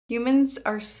Humans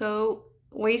are so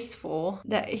wasteful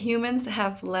that humans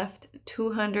have left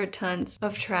 200 tons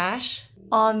of trash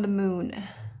on the moon.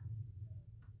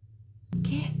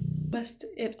 Okay. Must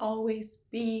it always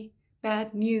be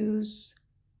bad news?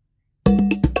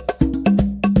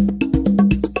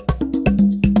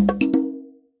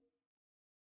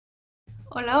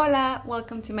 Hola, hola!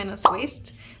 Welcome to Menos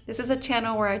Waste. This is a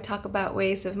channel where I talk about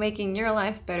ways of making your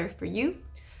life better for you,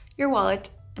 your wallet,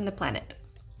 and the planet.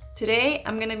 Today,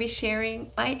 I'm going to be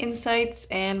sharing my insights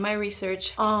and my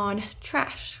research on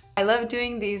trash. I love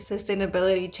doing these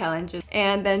sustainability challenges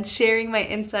and then sharing my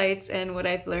insights and what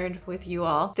I've learned with you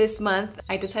all. This month,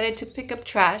 I decided to pick up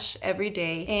trash every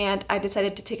day, and I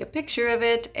decided to take a picture of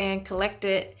it and collect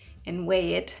it and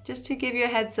weigh it. Just to give you a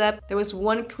heads up, there was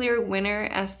one clear winner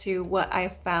as to what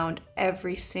I found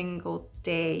every single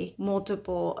day.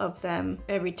 Multiple of them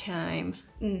every time.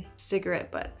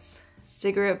 Cigarette butts.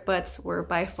 Cigarette butts were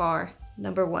by far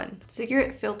number one.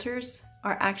 Cigarette filters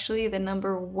are actually the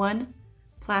number one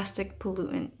plastic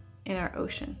pollutant in our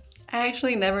ocean. I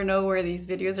actually never know where these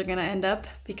videos are gonna end up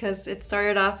because it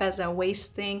started off as a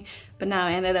waste thing, but now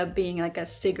it ended up being like a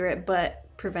cigarette butt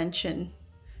prevention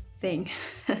thing.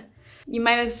 You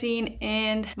might have seen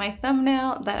in my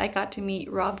thumbnail that I got to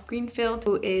meet Rob Greenfield,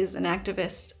 who is an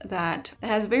activist that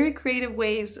has very creative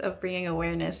ways of bringing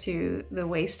awareness to the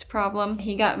waste problem.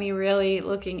 He got me really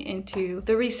looking into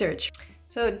the research.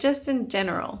 So just in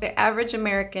general, the average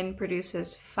American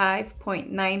produces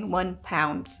 5.91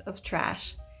 pounds of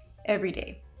trash every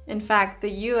day. In fact,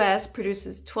 the US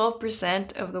produces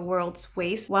 12% of the world's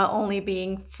waste while only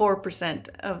being 4%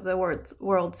 of the world's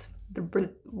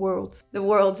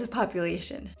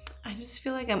population. I just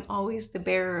feel like I'm always the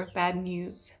bearer of bad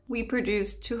news. We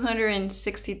produce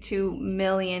 262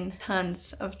 million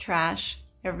tons of trash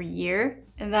every year,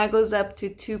 and that goes up to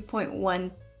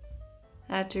 2.1,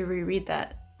 I had to reread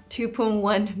that,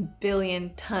 2.1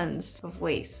 billion tons of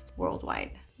waste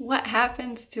worldwide. What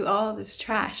happens to all this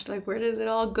trash? Like, where does it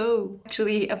all go?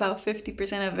 Actually, about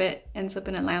 50% of it ends up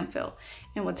in a landfill.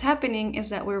 And what's happening is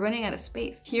that we're running out of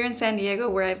space. Here in San Diego,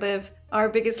 where I live, our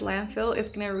biggest landfill is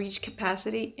gonna reach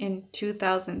capacity in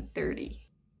 2030.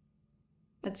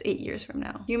 That's 8 years from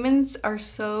now. Humans are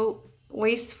so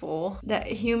wasteful that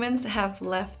humans have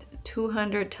left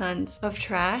 200 tons of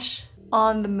trash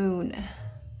on the moon.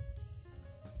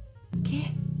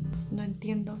 ¿Qué? No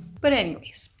entiendo. But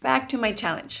anyways, back to my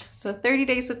challenge. So 30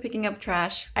 days of picking up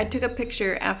trash. I took a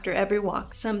picture after every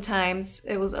walk. Sometimes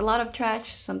it was a lot of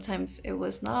trash, sometimes it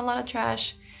was not a lot of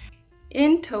trash.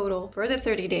 In total, for the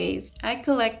 30 days, I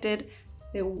collected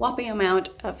the whopping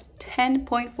amount of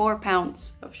 10.4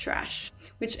 pounds of trash,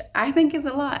 which I think is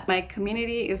a lot. My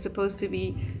community is supposed to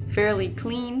be fairly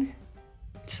clean,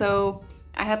 so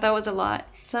I thought that was a lot.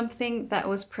 Something that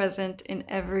was present in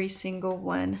every single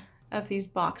one of these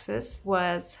boxes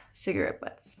was cigarette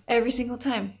butts every single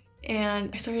time. And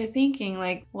I started thinking,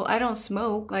 like, well, I don't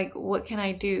smoke, like, what can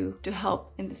I do to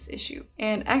help in this issue?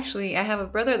 And actually, I have a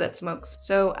brother that smokes,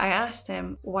 so I asked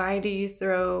him, why do you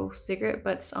throw cigarette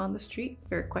butts on the street?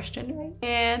 Fair question, right?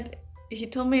 And he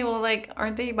told me, well, like,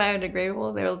 aren't they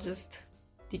biodegradable? They'll just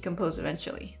decompose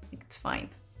eventually. Like, it's fine.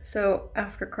 So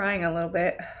after crying a little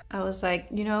bit, I was like,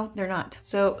 you know, they're not.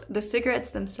 So the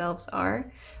cigarettes themselves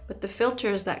are, but the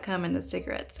filters that come in the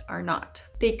cigarettes are not.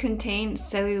 They contain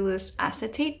cellulose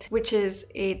acetate, which is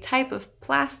a type of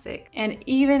plastic. And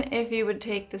even if you would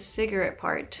take the cigarette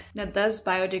part that does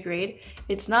biodegrade,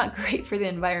 it's not great for the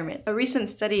environment. A recent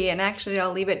study, and actually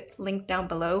I'll leave it linked down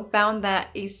below, found that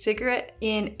a cigarette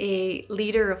in a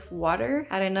liter of water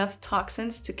had enough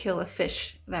toxins to kill a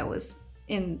fish that was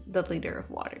in the liter of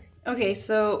water. Okay,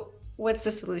 so what's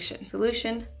the solution?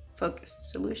 Solution, focus.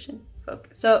 Solution,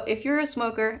 focus. So if you're a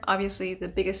smoker, obviously the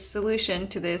biggest solution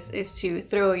to this is to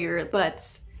throw your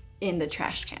butts in the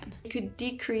trash can. You could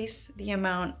decrease the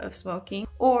amount of smoking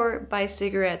or buy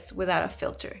cigarettes without a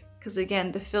filter, because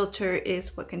again, the filter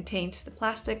is what contains the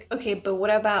plastic. Okay, but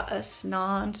what about us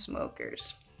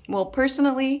non-smokers? Well,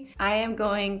 personally, I am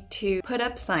going to put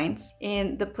up signs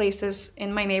in the places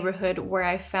in my neighborhood where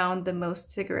I found the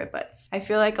most cigarette butts. I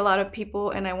feel like a lot of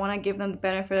people, and I want to give them the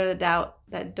benefit of the doubt,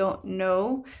 that don't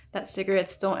know that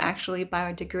cigarettes don't actually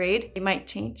biodegrade. They might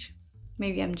change.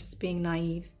 Maybe I'm just being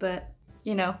naive, but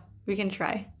you know, we can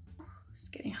try. It's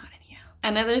getting hot in here.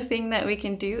 Another thing that we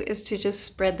can do is to just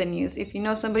spread the news. If you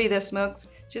know somebody that smokes,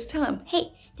 just tell them,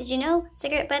 hey, did you know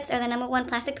cigarette butts are the #1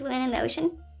 plastic pollutant in the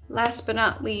ocean? Last but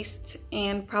not least,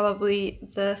 and probably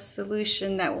the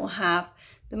solution that will have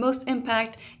the most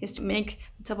impact, is to make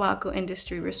the tobacco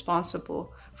industry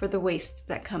responsible for the waste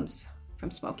that comes from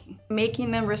smoking.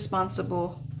 Making them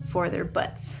responsible for their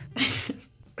butts.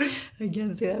 I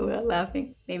can't say that without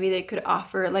laughing. Maybe they could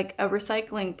offer like a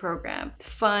recycling program,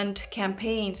 fund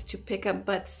campaigns to pick up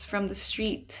butts from the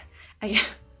street.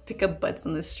 Pick up butts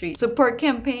on the street. Support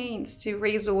campaigns to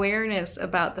raise awareness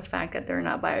about the fact that they're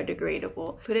not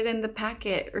biodegradable. Put it in the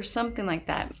packet or something like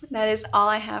that. That is all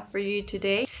I have for you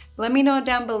today. Let me know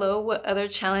down below what other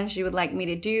challenge you would like me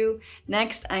to do.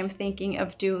 Next, I'm thinking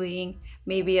of doing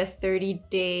maybe a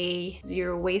 30-day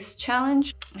zero waste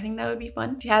challenge. I think that would be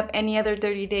fun. If you have any other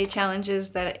 30-day challenges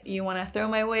that you want to throw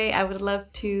my way, I would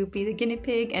love to be the guinea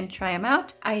pig and try them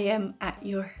out. I am at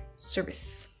your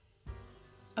service.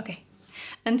 Okay.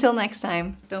 Until next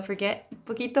time, don't forget,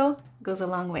 Poquito goes a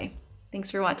long way.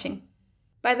 Thanks for watching.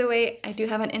 By the way, I do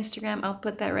have an Instagram. I'll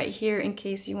put that right here in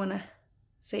case you want to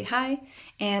say hi.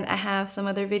 And I have some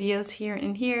other videos here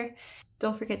and here.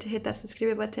 Don't forget to hit that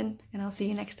subscribe button, and I'll see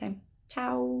you next time.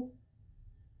 Ciao!